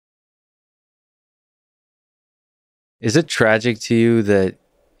Is it tragic to you that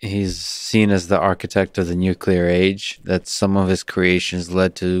he's seen as the architect of the nuclear age, that some of his creations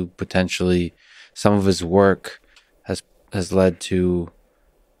led to potentially, some of his work has led to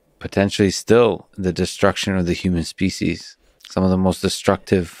potentially still the destruction of the human species, some of the most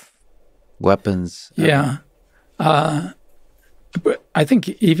destructive weapons ever? Yeah. But I think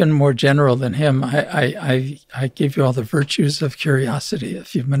even more general than him, I gave you all the virtues of curiosity a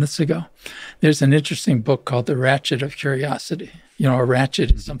few minutes ago. There's an interesting book called The Ratchet of Curiosity. You know, a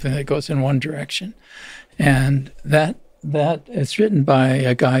ratchet is something that goes in one direction. And that is written by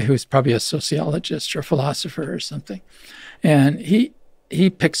a guy who's probably a sociologist or philosopher or something. And he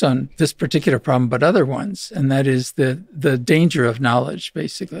picks on this particular problem, but other ones, and that is the danger of knowledge,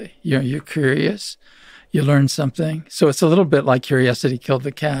 basically. You know, you're curious. You learn something. So it's a little bit like curiosity killed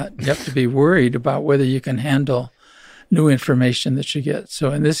the cat. You have to be worried about whether you can handle new information that you get.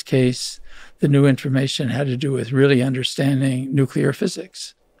 So in this case, the new information had to do with really understanding nuclear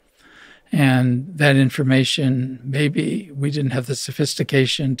physics. And that information, maybe we didn't have the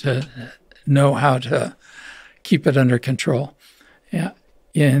sophistication to know how to keep it under control. Yeah.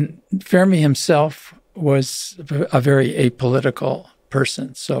 And Fermi himself was a very apolitical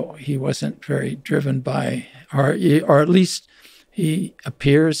person, so he wasn't very driven by, or at least he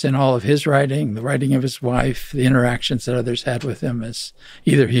appears in all of his writing, the writing of his wife, the interactions that others had with him, as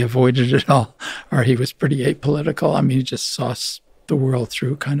either he avoided it all or he was pretty apolitical. I mean, he just saw the world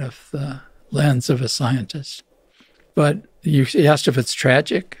through kind of the lens of a scientist. But you asked if it's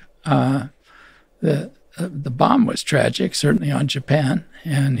tragic. The bomb was tragic, certainly on Japan,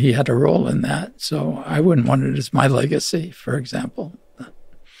 and he had a role in that. So I wouldn't want it as my legacy, for example.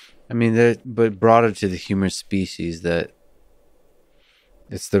 I mean, but broader to the human species, that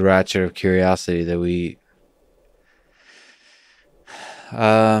it's the ratchet of curiosity that we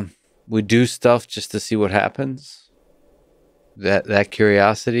do stuff just to see what happens. That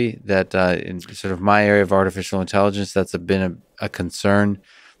curiosity, that in sort of my area of artificial intelligence, that's been a concern.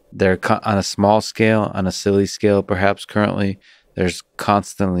 They're on a small scale, on a silly scale, perhaps currently, there's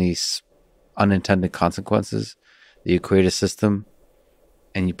constantly unintended consequences. You create a system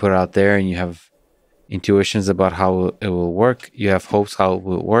and you put it out there and you have intuitions about how it will work. You have hopes how it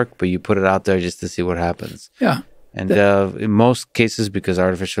will work, but you put it out there just to see what happens. Yeah. And in most cases, because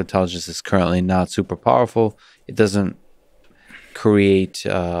artificial intelligence is currently not super powerful, it doesn't create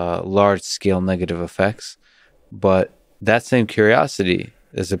large-scale negative effects. But that same curiosity,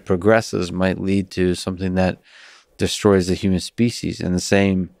 as it progresses, might lead to something that destroys the human species. And the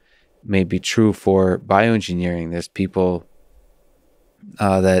same may be true for bioengineering. There's people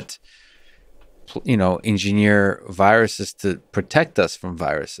that, you know, engineer viruses to protect us from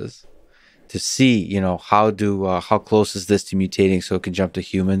viruses, to see, you know, how close is this to mutating so it can jump to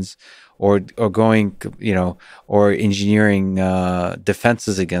humans, or going, you know, or engineering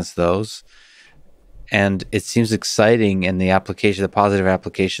defenses against those. And it seems exciting, and the positive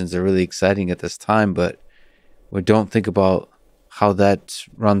applications are really exciting at this time, but we don't think about how that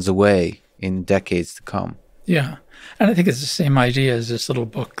runs away in decades to come. Yeah. And I think it's the same idea as this little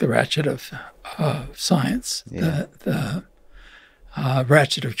book, The Ratchet of Science, Yeah. the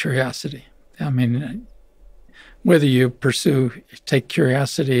Ratchet of Curiosity. I mean, whether you take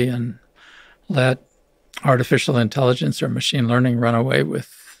curiosity and let artificial intelligence or machine learning run away with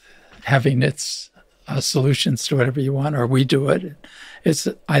having its solutions to whatever you want, or we do it, it's,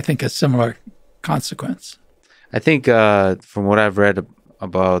 I think, a similar consequence. I think from what I've read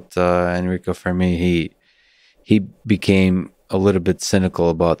about Enrico Fermi, he became a little bit cynical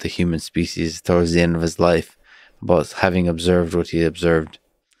about the human species towards the end of his life, about having observed what he observed.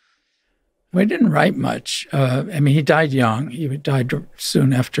 Well, he didn't write much. I mean, he died young. He died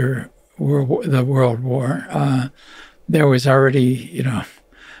soon after the World War. There was already, you know,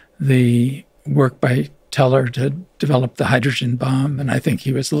 the work by Teller to develop the hydrogen bomb, and I think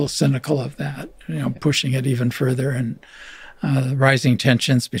he was a little cynical of that, you know, pushing it even further, and rising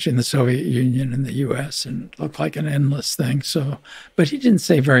tensions between the Soviet Union and the U.S. and looked like an endless thing. So, but he didn't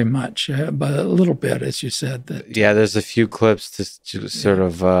say very much, but a little bit, as you said. That there's a few clips to sort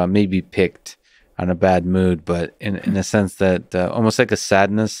of maybe picked on a bad mood, but in a sense that almost like a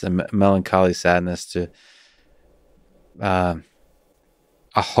sadness, a melancholy sadness, to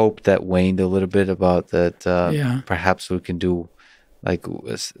a hope that waned a little bit about that. Perhaps we can do, like,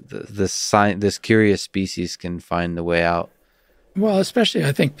 this curious species can find the way out. Well, especially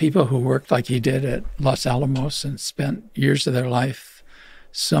I think people who worked like he did at Los Alamos and spent years of their life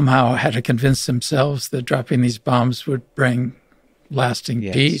somehow had to convince themselves that dropping these bombs would bring lasting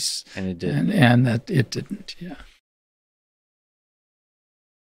peace. And it did. And that it didn't, yeah.